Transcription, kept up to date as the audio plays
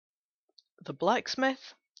The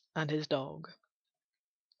Blacksmith and his Dog.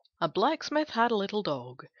 A Blacksmith had a little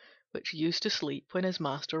Dog, which used to sleep when his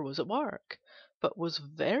master was at work, but was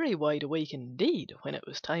very wide awake indeed when it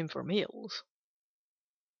was time for meals.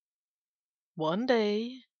 One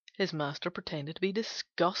day his master pretended to be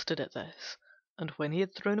disgusted at this, and when he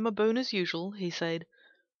had thrown him a bone as usual, he said,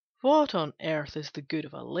 "What on earth is the good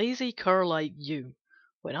of a lazy cur like you?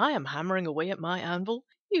 When I am hammering away at my anvil,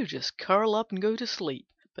 you just curl up and go to sleep.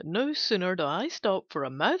 But no sooner do I stop for a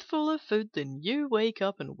mouthful of food than you wake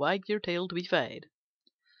up and wag your tail to be fed."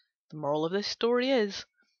 The moral of this story is,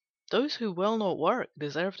 those who will not work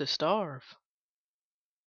deserve to starve.